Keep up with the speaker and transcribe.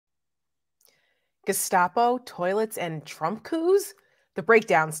Gestapo, toilets, and Trump coups? The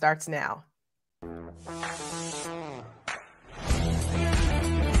breakdown starts now.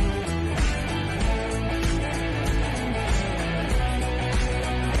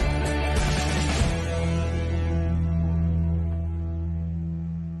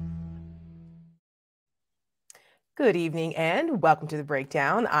 Good evening and welcome to The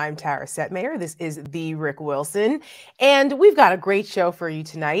Breakdown. I'm Tara Setmayer. This is the Rick Wilson, and we've got a great show for you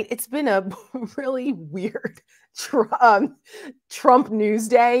tonight. It's been a really weird Trump news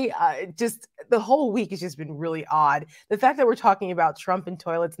day. Just the whole week has just been really odd. The fact that we're talking about Trump and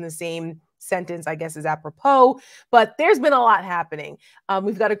toilets in the same sentence, I guess, is apropos, but there's been a lot happening.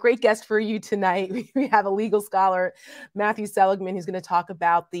 We've got a great guest for you tonight. We have a legal scholar, Matthew Seligman, who's going to talk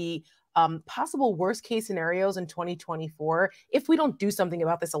about the possible worst case scenarios in 2024 if we don't do something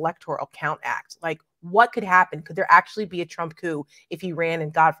about this Electoral Count Act. Like, what could happen? Could there actually be a Trump coup if he ran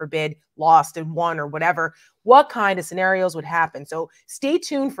and, God forbid, lost and won or whatever? What kind of scenarios would happen? So stay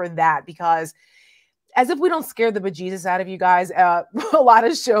tuned for that, because as if we don't scare the bejesus out of you guys, a lot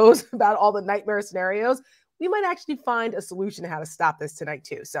of shows about all the nightmare scenarios, we might actually find a solution to how to stop this tonight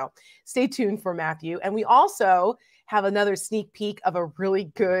too. So stay tuned for Matthew. And we also have another sneak peek of a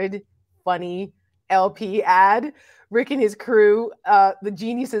really good, funny LP ad. Rick and his crew, the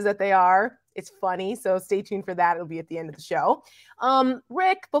geniuses that they are, it's funny. So stay tuned for that. It'll be at the end of the show.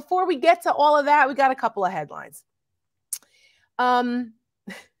 Rick, before we get to all of that, we got a couple of headlines. Nice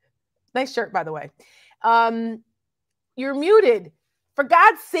shirt, by the way. You're muted. For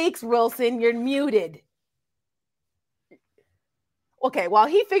God's sakes, Wilson, you're muted. Okay, while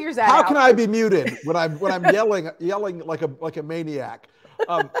he figures that out. How can I be muted when I'm yelling like a maniac?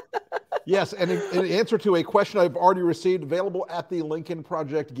 Yes, and in answer to a question I've already received, available at the Lincoln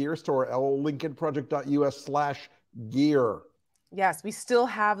Project Gear Store, lincolnproject.us/gear. Yes, we still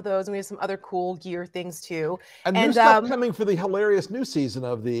have those, and we have some other cool gear things too. And new stuff coming for the hilarious new season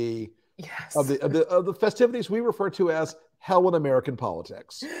of the festivities we refer to as Hell in American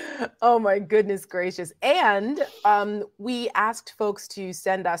Politics. Oh my goodness gracious. And we asked folks to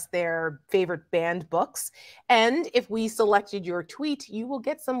send us their favorite banned books. And if we selected your tweet, you will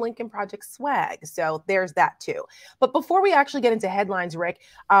get some Lincoln Project swag. So there's that too. But before we actually get into headlines, Rick,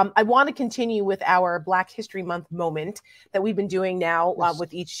 I want to continue with our Black History Month moment that we've been doing now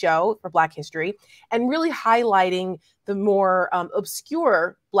with each show for Black History, and really highlighting the more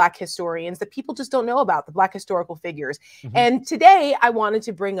obscure Black historians that people just don't know about, the Black historical figures. Mm-hmm. And today I wanted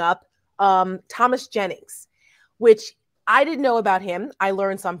to bring up Thomas Jennings, which I didn't know about him. I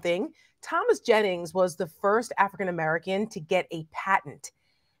learned something. Thomas Jennings was the first African-American to get a patent,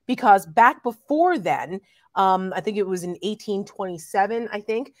 because back before then, I think it was in 1827, I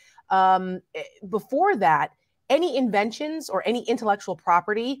think, before that, any inventions or any intellectual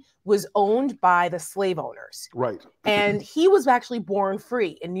property was owned by the slave owners. Right. And he was actually born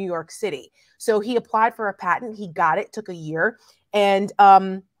free in New York City. So he applied for a patent. He got it, took a year. And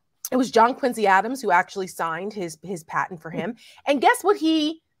it was John Quincy Adams who actually signed his patent for him. And guess what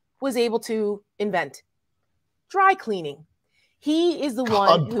he was able to invent? Dry cleaning. He is the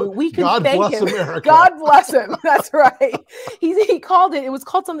one who we can thank him. America. God bless him. That's right. He called it was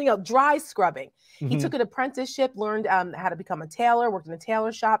called something else, dry scrubbing. Mm-hmm. He took an apprenticeship, learned how to become a tailor, worked in a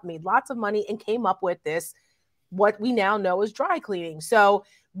tailor shop, made lots of money, and came up with this, what we now know as dry cleaning. So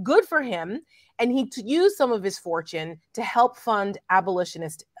good for him. And he used some of his fortune to help fund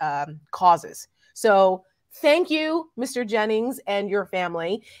abolitionist causes. So thank you, Mr. Jennings and your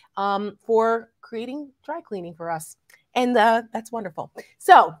family, for creating dry cleaning for us. And that's wonderful.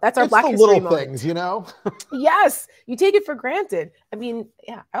 So that's our Black History little moment. Things, you know? Yes, you take it for granted. I mean,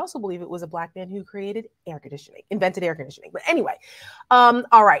 yeah, I also believe it was a Black man who created air conditioning, invented air conditioning. But anyway,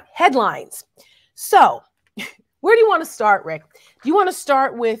 all right, headlines. So where do you want to start, Rick? Do you want to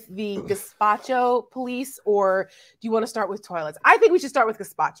start with the Gazpacho police, or do you want to start with toilets? I think we should start with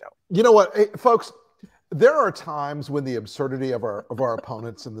Gazpacho. You know what, hey, folks? There are times when the absurdity of our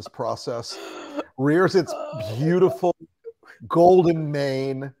opponents in this process rears its beautiful golden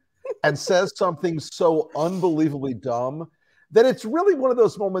mane and says something so unbelievably dumb that it's really one of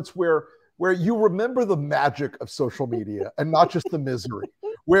those moments where you remember the magic of social media and not just the misery,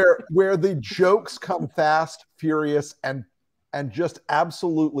 where the jokes come fast, furious, and just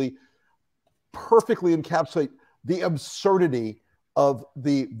absolutely perfectly encapsulate the absurdity of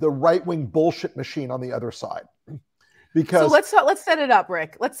the right-wing bullshit machine on the other side. Because so let's set it up,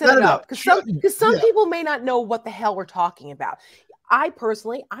 Rick. Let's set it up. Because some people may not know what the hell we're talking about. I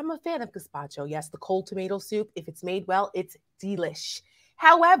personally, I'm a fan of gazpacho. Yes, the cold tomato soup, if it's made well, it's delish.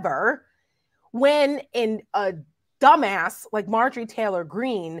 However, when in a dumbass like Marjorie Taylor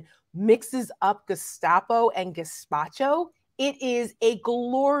Greene mixes up Gestapo and gazpacho, it is a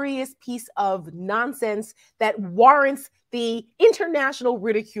glorious piece of nonsense that warrants the international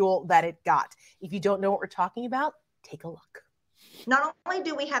ridicule that it got. If you don't know what we're talking about, take a look. Not only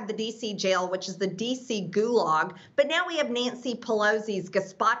do we have the DC jail, which is the DC gulag, but now we have Nancy Pelosi's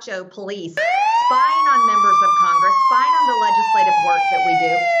gazpacho police spying on members of Congress, spying on the legislative work that we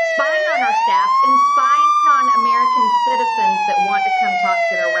do, spying on our staff, and spying on American citizens that want to come talk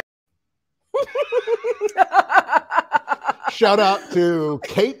to their Shout out to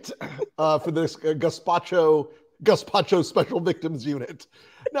Kate for this gazpacho special victims unit.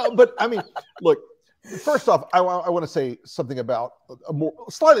 No, but I mean, look, first off, I want to say something about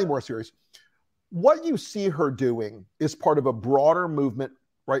slightly more serious. What you see her doing is part of a broader movement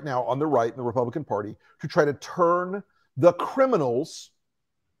right now on the right in the Republican Party to try to turn the criminals,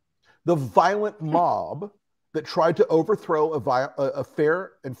 the violent mob that tried to overthrow a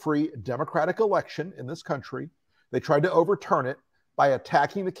fair and free democratic election in this country. They tried to overturn it by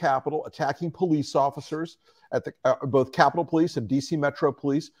attacking the Capitol, attacking police officers at the both Capitol Police and DC Metro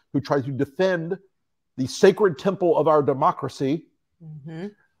Police, who tried to defend the sacred temple of our democracy. Mm-hmm.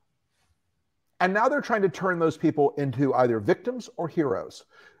 And now they're trying to turn those people into either victims or heroes.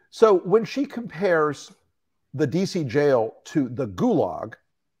 So when she compares the DC jail to the gulag,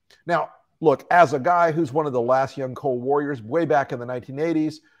 now, look, as a guy who's one of the last young Cold Warriors way back in the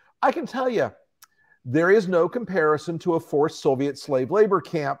 1980s, I can tell you, there is no comparison to a forced Soviet slave labor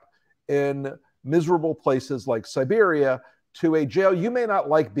camp in miserable places like Siberia to a jail. You may not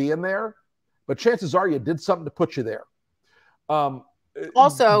like being there, but chances are you did something to put you there.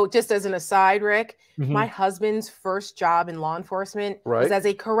 Also, just as an aside, Rick, my husband's first job in law enforcement was as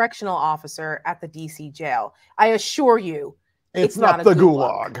a correctional officer at the DC jail. I assure you, it's not the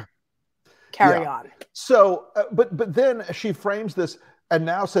gulag. Carry on. So, but then she frames this and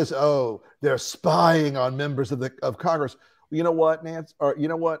now says, "Oh, they're spying on members of Congress." Well, you know what, Nance? Or you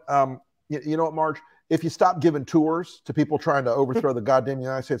know what? You know what, Marge? If you stop giving tours to people trying to overthrow the goddamn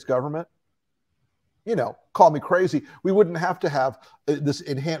United States government, you know, call me crazy, we wouldn't have to have this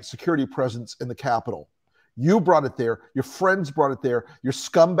enhanced security presence in the Capitol. You brought it there. Your friends brought it there. Your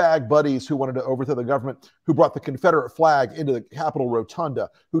scumbag buddies who wanted to overthrow the government, who brought the Confederate flag into the Capitol Rotunda,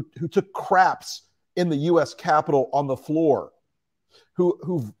 who took craps in the U.S. Capitol on the floor,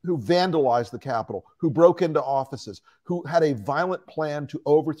 who vandalized the Capitol, who broke into offices, who had a violent plan to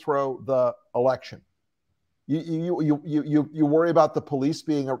overthrow the election. You worry about the police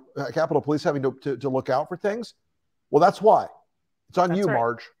being Capitol Police having to look out for things? Well, that's why. It's on you,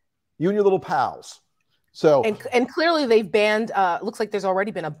 Marge. You and your little pals. So and clearly they've banned. Looks like there's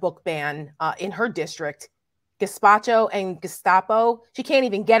already been a book ban in her district. Gazpacho and Gestapo. She can't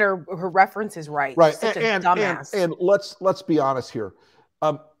even get her references right. Right, Such a dumbass. And let's be honest here.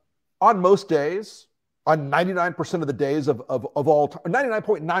 On most days, on 99% of the days of all time,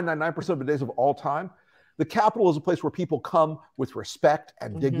 99.999% of the days of all time, the Capitol is a place where people come with respect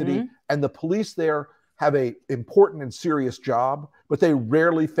and dignity, and the police there have a important and serious job, but they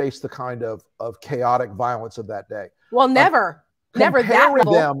rarely face the kind of chaotic violence of that day. Well, never that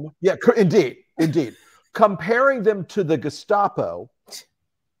level. Them, yeah, indeed. Comparing them to the Gestapo,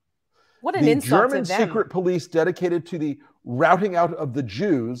 what an insult German to them. secret police dedicated to the routing out of the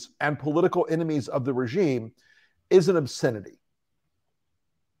Jews and political enemies of the regime, is an obscenity.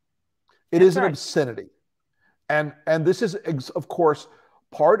 It is an obscenity. And this is, of course,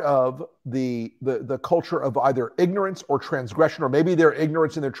 part of the culture of either ignorance or transgression, or maybe their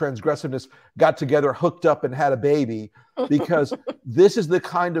ignorance and their transgressiveness got together, hooked up, and had a baby, because this is the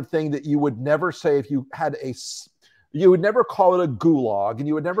kind of thing that you would never say if you had you would never call it a gulag, and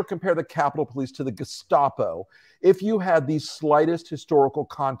you would never compare the Capitol Police to the Gestapo if you had the slightest historical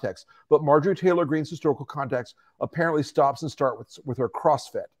context. But Marjorie Taylor Greene's historical context apparently stops and starts with her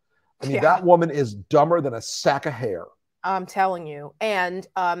CrossFit. I mean, that woman is dumber than a sack of hair. I'm telling you. And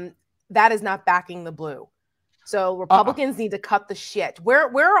that is not backing the blue. So Republicans need to cut the shit. Where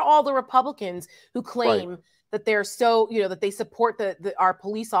are all the Republicans who claim that they're so, that they support our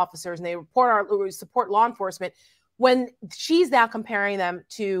police officers and they support law enforcement, when she's now comparing them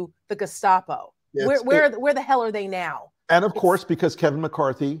to the Gestapo? Where the hell are they now? And of course, because Kevin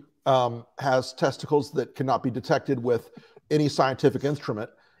McCarthy has testicles that cannot be detected with any scientific instrument,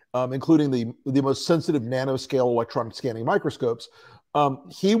 including the most sensitive nanoscale electronic scanning microscopes,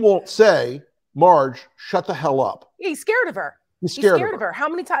 he won't say, "Marge, shut the hell up." Yeah, he's scared of her. He's scared of her. How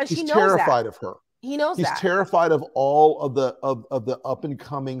many times? He's she knows terrified that. of her. He knows he's that. He's terrified of all of the up and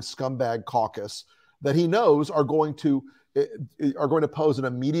coming scumbag caucus that he knows are going to are going to pose an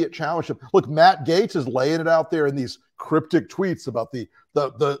immediate challenge. Look, Matt Gaetz is laying it out there in these cryptic tweets about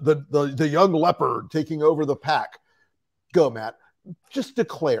the young leopard taking over the pack. Go, Matt. Just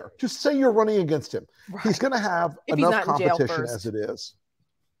declare. Just say you're running against him. Right. He's going to have enough competition as it is.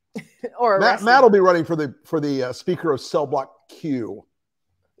 Or Matt will be running for the Speaker of Cell Block Q.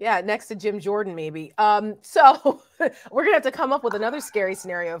 Yeah, next to Jim Jordan, maybe. So we're gonna have to come up with another scary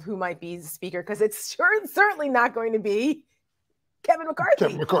scenario of who might be Speaker, because it's certainly not going to be Kevin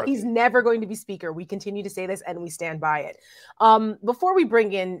McCarthy. He's never going to be Speaker. We continue to say this, and we stand by it. Before we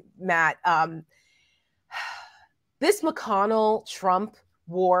bring in Matt, this McConnell-Trump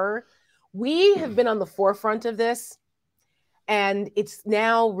war, we have been on the forefront of this. And it's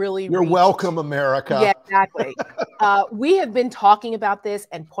now really You're welcome, America. Yeah, exactly. We have been talking about this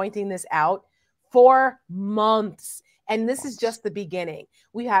and pointing this out for months. And this is just the beginning.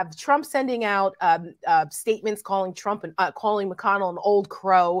 We have Trump sending out statements calling Trump and calling McConnell an old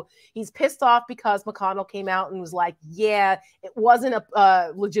crow. He's pissed off because McConnell came out and was like, yeah, it wasn't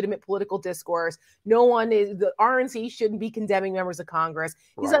a legitimate political discourse. No one is, the RNC shouldn't be condemning members of Congress.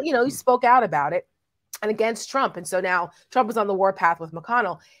 He's like, he spoke out about it and against Trump. And so now Trump is on the warpath with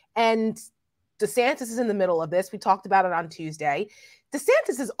McConnell. And DeSantis is in the middle of this. We talked about it on Tuesday.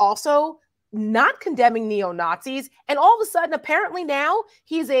 DeSantis is also not condemning neo-Nazis. And all of a sudden, apparently now,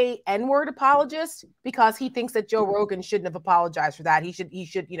 he's a N-word apologist because he thinks that Joe Rogan shouldn't have apologized for that. He should,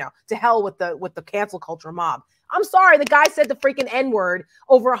 to hell with the cancel culture mob. I'm sorry, the guy said the freaking N-word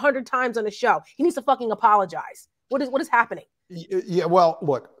over 100 times on the show. He needs to fucking apologize. What is happening? Yeah, well,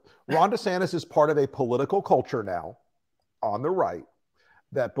 look, Ron DeSantis is part of a political culture now on the right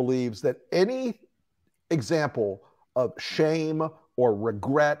that believes that any example of shame or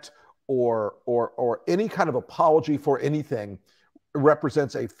regret or any kind of apology for anything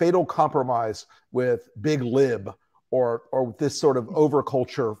represents a fatal compromise with big lib or this sort of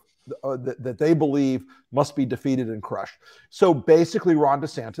overculture that they believe must be defeated and crushed. So basically, Ron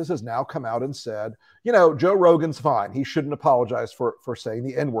DeSantis has now come out and said, Joe Rogan's fine. He shouldn't apologize for saying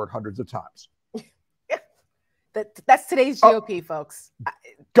the N-word hundreds of times. That's today's GOP, folks.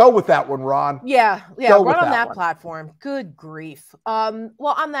 Go with that one, Ron. Yeah, run on that platform. Good grief. Well,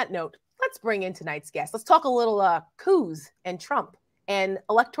 on that note, let's bring in tonight's guest. Let's talk a little coups and Trump and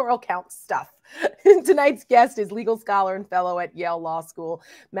electoral count stuff. Tonight's guest is legal scholar and fellow at Yale Law School,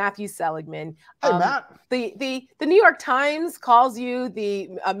 Matthew Seligman. Hey, Matt. The New York Times calls you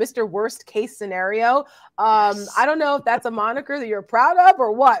the Mr. Worst Case Scenario. I don't know if that's a moniker that you're proud of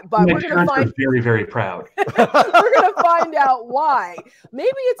or what, but we're going to find very, very proud. We're going to find out why. Maybe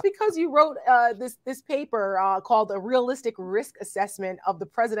it's because you wrote this paper called A Realistic Risk Assessment of the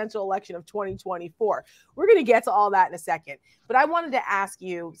Presidential Election of 2024. We're going to get to all that in a second. But I wanted to ask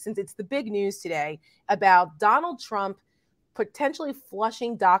you, since it's the big news today, about Donald Trump potentially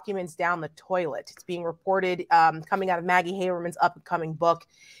flushing documents down the toilet. It's being reported coming out of Maggie Haberman's upcoming book.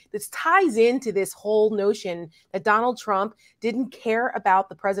 This ties into this whole notion that Donald Trump didn't care about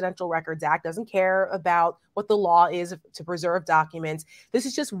the Presidential Records Act, doesn't care about what the law is to preserve documents. This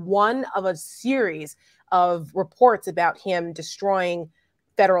is just one of a series of reports about him destroying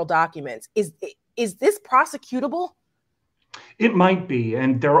federal documents. Is this prosecutable? It might be,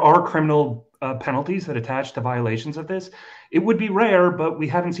 and there are criminal penalties that attach to violations of this. It would be rare, but we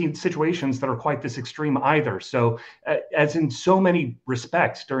haven't seen situations that are quite this extreme either. So, as in so many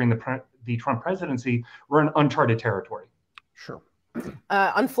respects during the Trump presidency, we're in uncharted territory. Sure.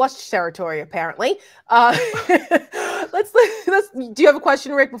 Unflushed territory, apparently. Let's. Do you have a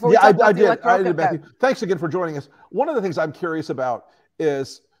question, Rick? Before we talk about the electoral I did, Matthew. Thanks again for joining us. One of the things I'm curious about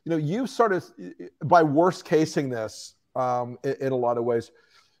is, you started by worst casing this in a lot of ways.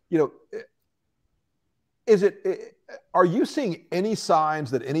 Are you seeing any signs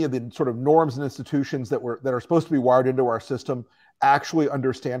that any of the sort of norms and institutions that are supposed to be wired into our system actually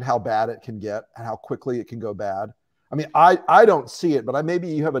understand how bad it can get and how quickly it can go bad? I mean, I don't see it, but maybe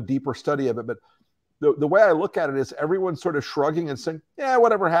you have a deeper study of it. But the way I look at it is everyone's sort of shrugging and saying, yeah,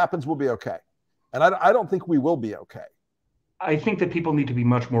 whatever happens, we'll be okay. And I don't think we will be okay. I think that people need to be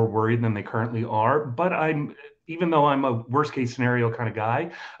much more worried than they currently are. But even though I'm a worst case scenario kind of guy,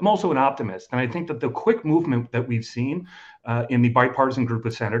 I'm also an optimist. And I think that the quick movement that we've seen in the bipartisan group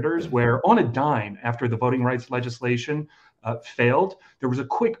of senators, where on a dime after the voting rights legislation failed, there was a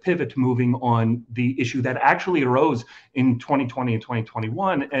quick pivot to moving on the issue that actually arose in 2020 and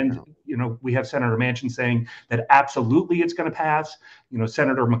 2021. And, we have Senator Manchin saying that absolutely it's going to pass.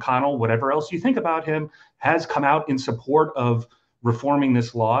 Senator McConnell, whatever else you think about him, has come out in support of reforming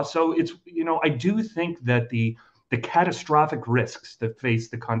this law. So it's, I do think that the the catastrophic risks that face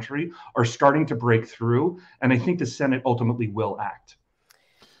the country are starting to break through. And I think the Senate ultimately will act.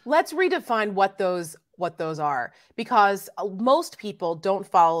 Let's redefine what those are, because most people don't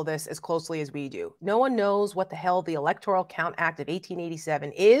follow this as closely as we do. No one knows what the hell the Electoral Count Act of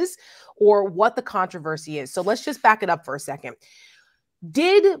 1887 is or what the controversy is. So let's just back it up for a second.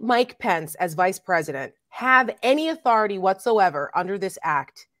 Did Mike Pence, as vice president, have any authority whatsoever under this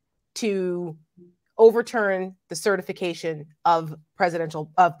act to overturn the certification of President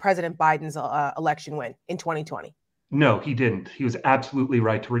Biden's election win in 2020? No, he didn't. He was absolutely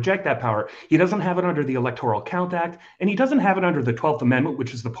right to reject that power. He doesn't have it under the Electoral Count Act, and he doesn't have it under the 12th Amendment,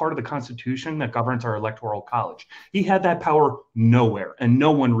 which is the part of the Constitution that governs our Electoral College. He had that power nowhere, and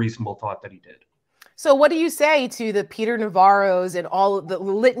no one reasonable thought that he did. So what do you say to the Peter Navarros and all of the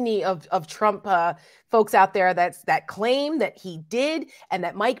litany of Trump folks out there that claim that he did and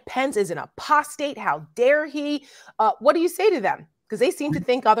that Mike Pence is an apostate? How dare he? What do you say to them? Because they seem to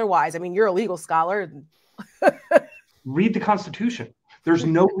think otherwise. I mean, you're a legal scholar. Read the Constitution. There's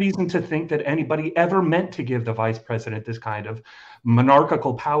no reason to think that anybody ever meant to give the vice president this kind of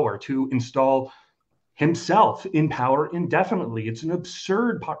monarchical power to install himself in power indefinitely. It's an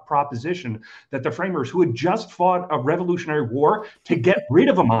absurd proposition that the framers, who had just fought a revolutionary war to get rid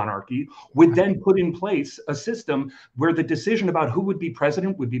of a monarchy, would then put in place a system where the decision about who would be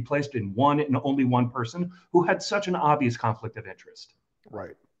president would be placed in one and only one person who had such an obvious conflict of interest.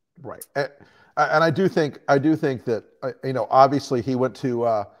 Right, right. And I do think that, obviously he went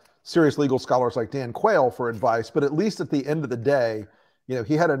to serious legal scholars like Dan Quayle for advice, but at least at the end of the day,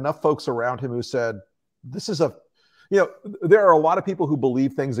 he had enough folks around him who said, this is there are a lot of people who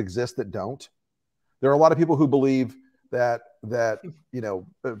believe things exist that don't. There are a lot of people who believe that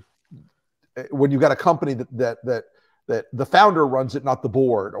when you've got a company that the founder runs it, not the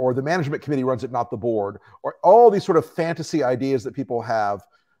board, or the management committee runs it, not the board, or all these sort of fantasy ideas that people have.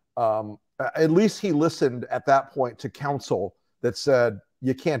 At least he listened at that point to counsel that said,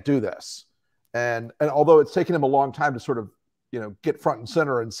 you can't do this. And although it's taken him a long time to sort of, get front and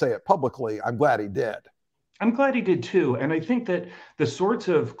center and say it publicly, I'm glad he did. I'm glad he did too. And I think that the sorts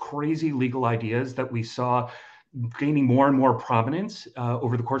of crazy legal ideas that we saw gaining more and more prominence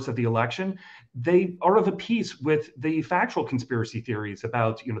over the course of the election, they are of a piece with the factual conspiracy theories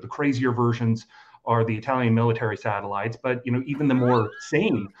about, the crazier versions are the Italian military satellites, but even the more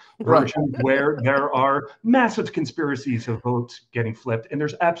sane version where there are massive conspiracies of votes getting flipped, and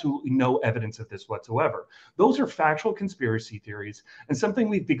there's absolutely no evidence of this whatsoever. Those are factual conspiracy theories, and something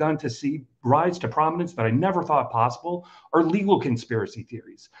we've begun to see rise to prominence that I never thought possible are legal conspiracy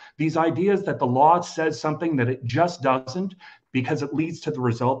theories. These ideas that the law says something that it just doesn't because it leads to the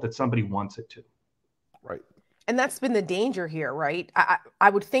result that somebody wants it to. Right. And that's been the danger here, right?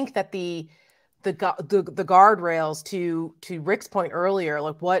 I would think that the guardrails, to Rick's point earlier,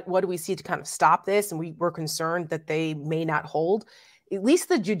 like what do we see to kind of stop this? And we're concerned that they may not hold. At least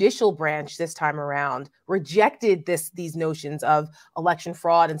the judicial branch this time around rejected these notions of election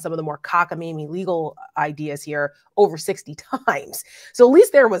fraud and some of the more cockamamie legal ideas here over 60 times. So at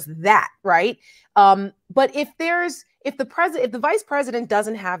least there was that, right? But if the vice president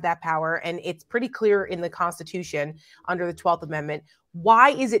doesn't have that power, and it's pretty clear in the Constitution under the 12th Amendment, why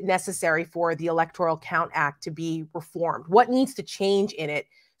is it necessary for the Electoral Count Act to be reformed? What needs to change in it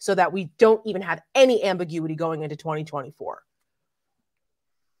so that we don't even have any ambiguity going into 2024?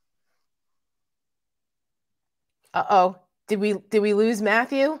 Uh-oh. Did we lose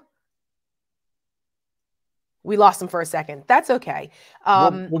Matthew? We lost him for a second. That's okay.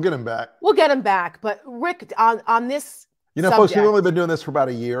 We'll get him back. We'll get him back. But Rick, on this subject, folks, we've only been doing this for about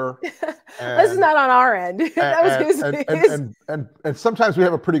a year. This is not on our end. And sometimes we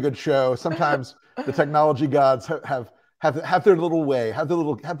have a pretty good show. Sometimes the technology gods have their little way, have their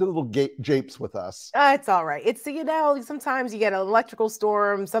little japes with us. It's all right. It's, sometimes you get an electrical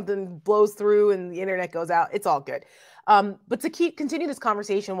storm, something blows through and the internet goes out. It's all good. But to continue this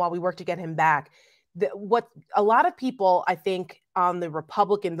conversation while we work to get him back, what a lot of people, I think, on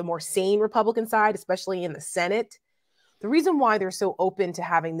the more sane Republican side, especially in the Senate, the reason why they're so open to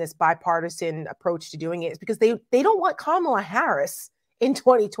having this bipartisan approach to doing it is because they don't want Kamala Harris in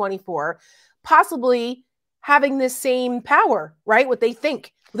 2024 possibly having this same power, right? What they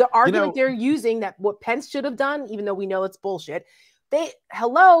think, the argument they're using, that what Pence should have done, even though we know it's bullshit. That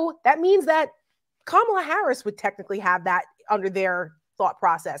means that Kamala Harris would technically have that under their thought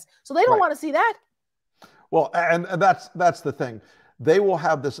process. So they don't want to see that. Well, and that's the thing. They will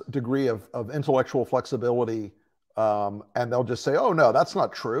have this degree of intellectual flexibility And they'll just say, oh, no, that's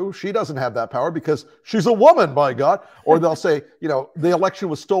not true. She doesn't have that power because she's a woman, by God. Or they'll say, you know, the election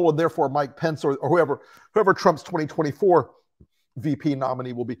was stolen, therefore Mike Pence or whoever Trump's 2024 VP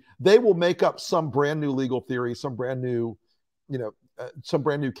nominee will be. They will make up some brand new legal theory, some brand new, some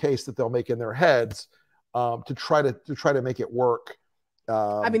brand new case that they'll make in their heads to try to make it work.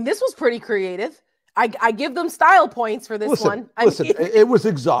 I mean, this was pretty creative. I give them style points for this one. It was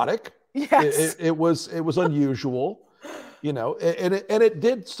exotic. Yes, it was unusual, and it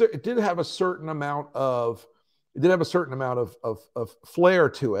did have a certain amount of flair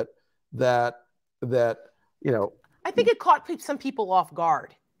to it that I think it caught some people off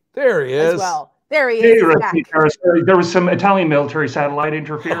guard. There he is. As well. There he is. There was some Italian military satellite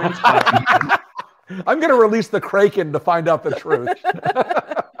interference. I'm going to release the Kraken to find out the truth.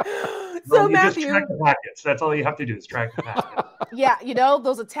 So Matthew, just track the packets. That's all you have to do is track the packets. Yeah,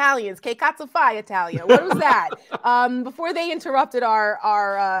 those Italians, che cazzo fai Italia? What was that? Before they interrupted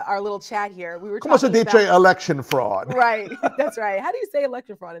our little chat here, we were talking about... Come si dice election fraud? Right, that's right. How do you say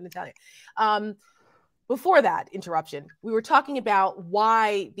election fraud in Italian? Before that interruption, we were talking about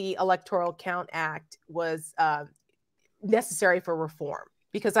why the Electoral Count Act was necessary for reform.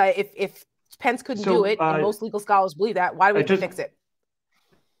 Because if Pence couldn't do it, and most legal scholars believe that, why do we have to fix it?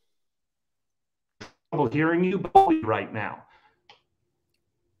 Hearing you right now.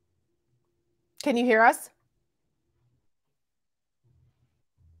 Can you hear us?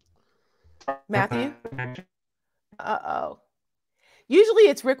 Matthew? Uh-oh. Usually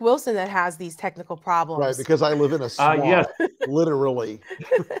it's Rick Wilson that has these technical problems. Right, because I live in a swamp, yes. Literally.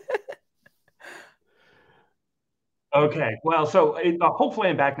 Okay, well, so hopefully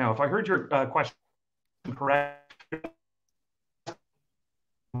I'm back now. If I heard your question correct.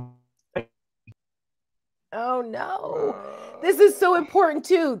 Oh, no. This is so important,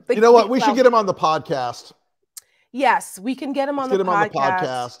 too. You know what? We should get him on the podcast. Yes, we can get him on the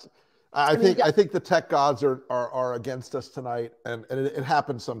podcast. I think the tech gods are against us tonight, and it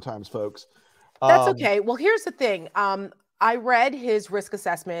happens sometimes, folks. That's okay. Well, here's the thing. I read his risk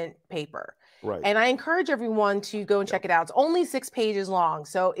assessment paper. Right. And I encourage everyone to go and check it out. It's only 6 pages long.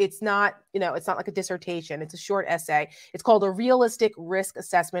 So it's not, it's not like a dissertation. It's a short essay. It's called A Realistic Risk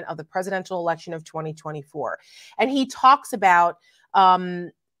Assessment of the Presidential Election of 2024. And he talks about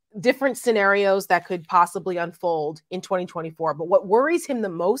different scenarios that could possibly unfold in 2024. But what worries him the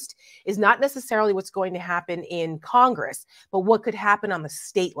most is not necessarily what's going to happen in Congress, but what could happen on the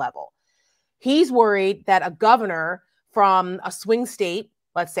state level. He's worried that a governor from a swing state,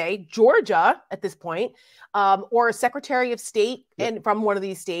 let's say Georgia at this point, or a secretary of state and from one of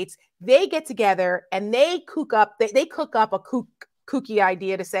these states, they get together and they cook up a kooky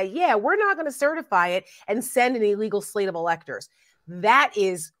idea to say, yeah, we're not going to certify it and send an illegal slate of electors. That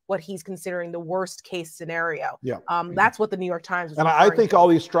is what he's considering the worst case scenario. Yeah. That's what the New York Times is and I think all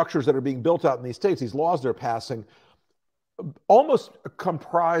these structures that are being built out in these states, these laws they're passing, almost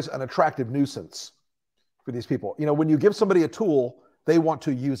comprise an attractive nuisance for these people. When you give somebody a tool, they want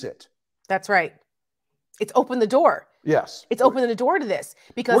to use it. That's right. It's opened the door. Yes. It's opened the door to this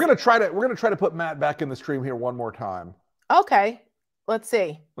because we're going to try to put Matt back in the stream here one more time. Okay. Let's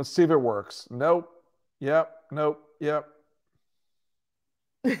see. Let's see if it works. Nope. Yep. Nope. Yep.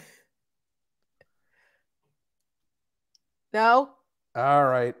 No. All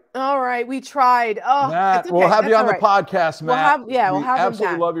right. We tried. Oh, Matt, okay. we'll have you on the podcast, Matt. We'll have him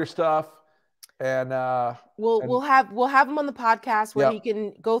absolutely back. Love your stuff. And we'll have him on the podcast where he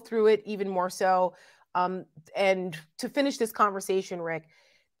can go through it even more so. And to finish this conversation, Rick,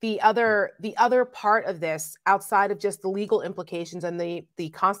 the other part of this, outside of just the legal implications and the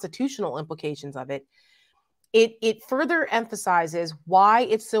constitutional implications of it, it further emphasizes why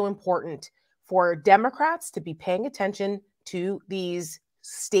it's so important for Democrats to be paying attention to these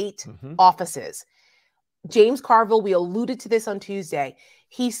state offices. James Carville, we alluded to this on Tuesday.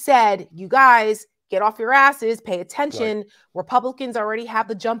 He said, you guys get off your asses, pay attention. Right. Republicans already have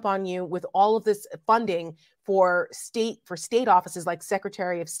the jump on you with all of this funding for state offices like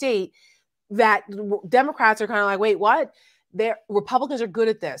Secretary of State, that Democrats are kind of like, wait, what? Republicans are good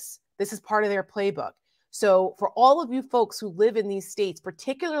at this. This is part of their playbook. So for all of you folks who live in these states,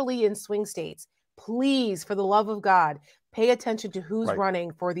 particularly in swing states, please, for the love of God, pay attention to who's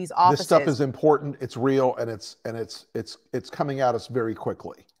running for these offices. This stuff is important. It's real, and it's coming at us very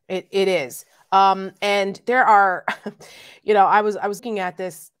quickly. It is. And there are, I was looking at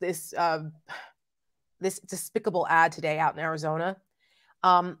this despicable ad today out in Arizona.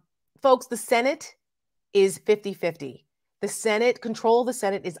 Folks, the Senate is 50-50. Control of the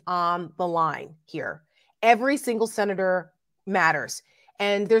Senate is on the line here. Every single senator matters.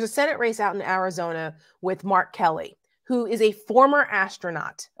 And there's a Senate race out in Arizona with Mark Kelly, who is a former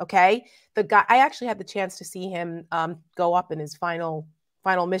astronaut. Okay. The guy, I actually had the chance to see him go up in his final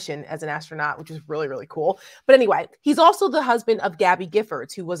mission as an astronaut, which is really, really cool. But anyway, he's also the husband of Gabby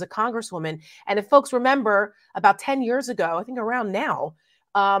Giffords, who was a congresswoman. And if folks remember, about 10 years ago, I think around now,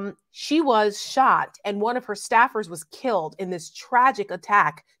 she was shot and one of her staffers was killed in this tragic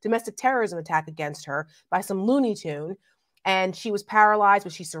attack, domestic terrorism attack against her by some Looney Tune. And she was paralyzed,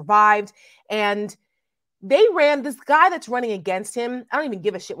 but she survived. And they ran, this guy that's running against him, I don't even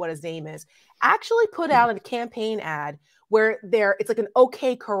give a shit what his name is, actually put out a campaign ad where it's like an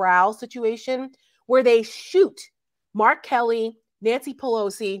OK Corral situation where they shoot Mark Kelly, Nancy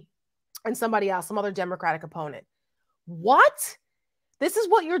Pelosi, and somebody else, some other Democratic opponent. What? This is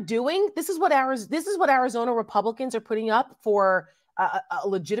what you're doing? This is what Arizona Republicans are putting up for a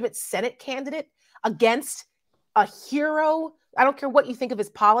legitimate Senate candidate against a hero. I don't care what you think of his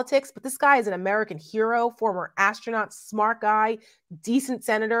politics, but this guy is an American hero, former astronaut, smart guy, decent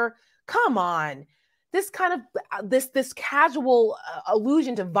senator. Come on. This kind of this casual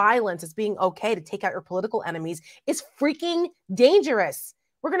allusion to violence as being okay to take out your political enemies is freaking dangerous.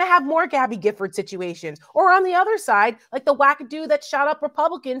 We're going to have more Gabby Gifford situations, or on the other side, like the wackadoo that shot up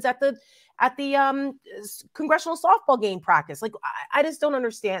Republicans at the congressional softball game practice. Like, I just don't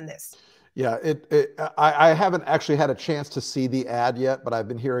understand this. Yeah, I haven't actually had a chance to see the ad yet, but I've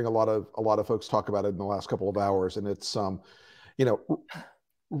been hearing a lot of folks talk about it in the last couple of hours, and it's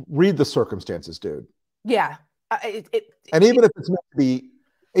read the circumstances, dude. Yeah, and even if it's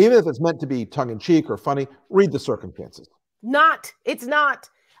meant to be tongue in cheek or funny, read the circumstances. It's not.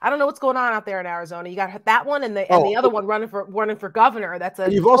 I don't know what's going on out there in Arizona. You got that one and the other one running for governor. That's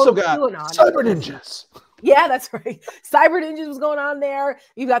a. You've also got cyber ninjas. Yeah, that's right. Cyber ninjas was going on there.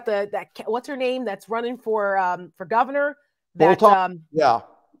 You got that what's her name that's running for governor. That yeah.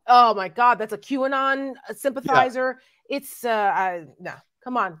 Oh my God, that's a QAnon sympathizer. Yeah. It's no.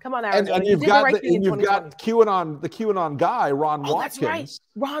 Come on, Arizona. And you've got QAnon, the QAnon guy, Ron Watkins, that's right.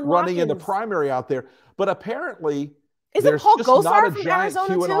 Ron running in the Watkins. primary out there. But apparently, there's Paul just not Gosar a from giant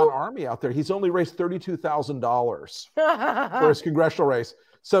Arizona QAnon too? army out there. He's only raised $32,000 for his congressional race.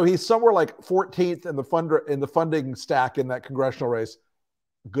 So he's somewhere like 14th in the funding stack in that congressional race.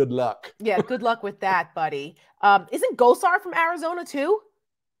 Good luck. Yeah, good luck with that, buddy. Isn't Gosar from Arizona too?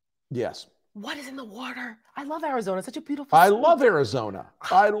 Yes. What is in the water? I love Arizona. It's such a beautiful I state. love Arizona.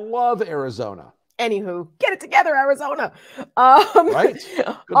 I love Arizona. Anywho, get it together, Arizona. Right? Good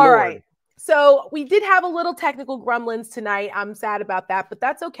all Lord. Right. So we did have a little technical gremlins tonight. I'm sad about that, but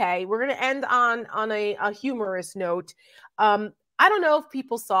that's okay. We're going to end on a humorous note. I don't know if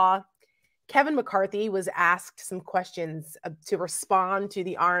people saw Kevin McCarthy was asked some questions to respond to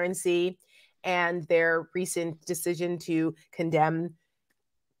the RNC and their recent decision to condemn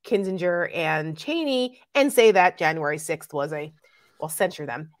Kinzinger and Cheney and say that January 6th was censure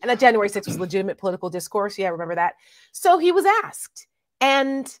them. And that January 6th was legitimate political discourse. Yeah, remember that? So he was asked.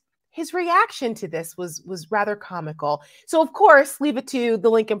 And his reaction to this was rather comical. So, of course, leave it to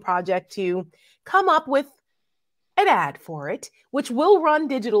the Lincoln Project to come up with an ad for it, which will run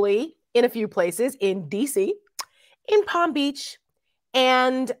digitally in a few places in D.C., in Palm Beach,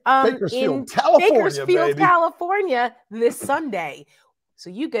 and in Bakersfield, California this Sunday. So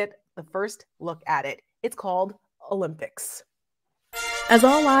you get the first look at it. It's called Olympics. As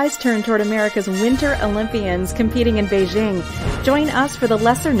all eyes turn toward America's Winter Olympians competing in Beijing, join us for the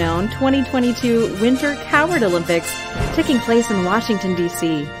lesser-known 2022 Winter Coward Olympics taking place in Washington,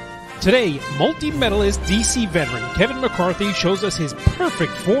 D.C. Today, multi-medalist D.C. veteran Kevin McCarthy shows us his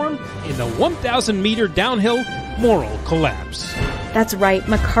perfect form in the 1,000-meter downhill moral collapse. That's right,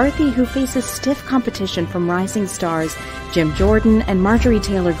 McCarthy, who faces stiff competition from rising stars Jim Jordan and Marjorie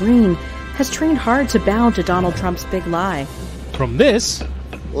Taylor Greene, has trained hard to bow to Donald Trump's big lie. From this,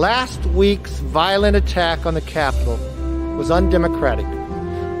 last week's violent attack on the Capitol was undemocratic,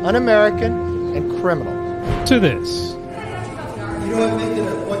 un-American, and criminal. To this. You know what? Make an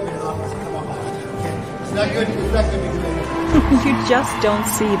appointment in office. Come on. It's not good. It's not good to You just don't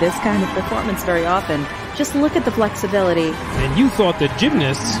see this kind of performance very often. Just look at the flexibility. And you thought the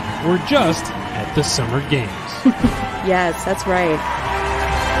gymnasts were just at the Summer Games. Yes, that's right.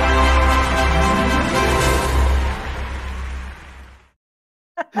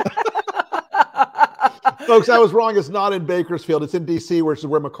 Folks, I was wrong. It's not in Bakersfield. It's in D.C., which is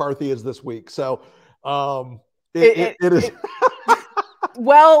where McCarthy is this week. So it is.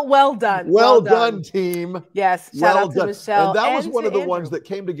 Well done. Well done, team. Yes. Shout out to Michelle. And that was one of the ones that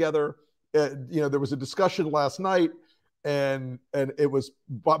came together. There was a discussion last night, and it was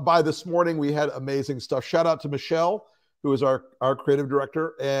by this morning we had amazing stuff. Shout out to Michelle, who is our creative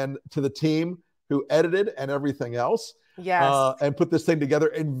director, and to the team who edited and everything else. Yes. And put this thing together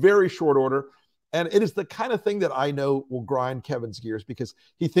in very short order. And it is the kind of thing that I know will grind Kevin's gears, because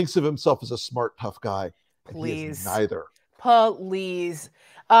he thinks of himself as a smart, tough guy. Please. He is neither. Please.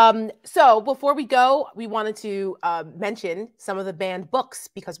 So before we go, we wanted to mention some of the banned books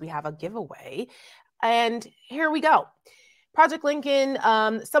because we have a giveaway. And here we go. Project Lincoln,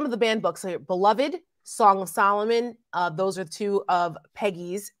 some of the banned books are Beloved, Song of Solomon. Those are two of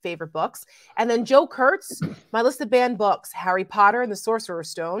Peggy's favorite books. And then Joe Kurtz, my list of banned books: Harry Potter and the Sorcerer's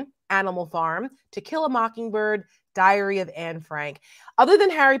Stone, Animal Farm, To Kill a Mockingbird, Diary of Anne Frank. Other than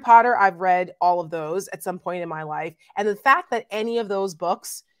Harry Potter, I've read all of those at some point in my life. And the fact that any of those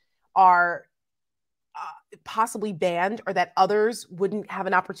books are possibly banned, or that others wouldn't have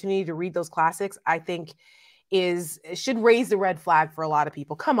an opportunity to read those classics, I think should raise the red flag for a lot of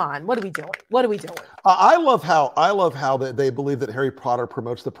people. Come on, what are we doing? What are we doing? I love how they believe that Harry Potter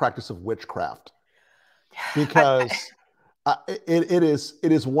promotes the practice of witchcraft, because it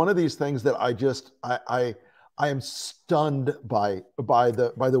is one of these things that I am stunned by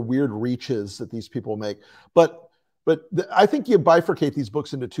the weird reaches that these people make. But I think you bifurcate these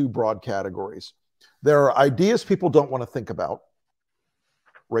books into two broad categories. There are ideas people don't want to think about: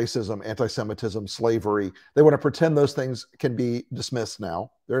 racism, anti-Semitism, slavery. They want to pretend those things can be dismissed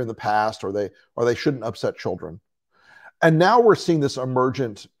now. They're in the past, or they shouldn't upset children. And now we're seeing this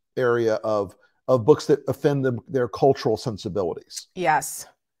emergent area of books that offend their cultural sensibilities. Yes,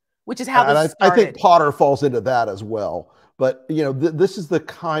 which is how this started. I think Potter falls into that as well. But this is the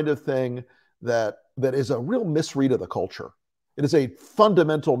kind of thing that is a real misread of the culture. It is a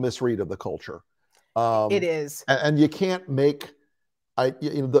fundamental misread of the culture. It is, and you can't make.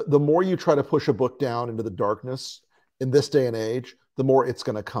 The more you try to push a book down into the darkness in this day and age, the more it's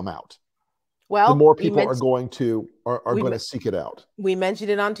going to come out. Well, the more people are going to seek it out. We mentioned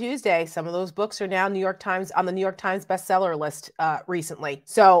it on Tuesday. Some of those books are now on the New York Times bestseller list recently.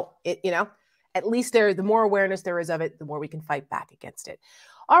 So at least the more awareness there is of it, the more we can fight back against it.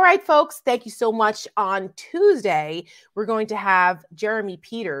 All right, folks, thank you so much. On Tuesday, we're going to have Jeremy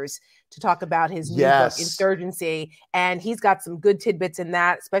Peters to talk about his new book, Insurgency. And he's got some good tidbits in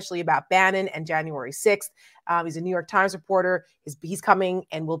that, especially about Bannon and January 6th. He's a New York Times reporter. He's coming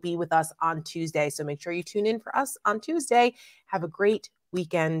and will be with us on Tuesday. So make sure you tune in for us on Tuesday. Have a great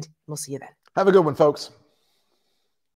weekend. We'll see you then. Have a good one, folks.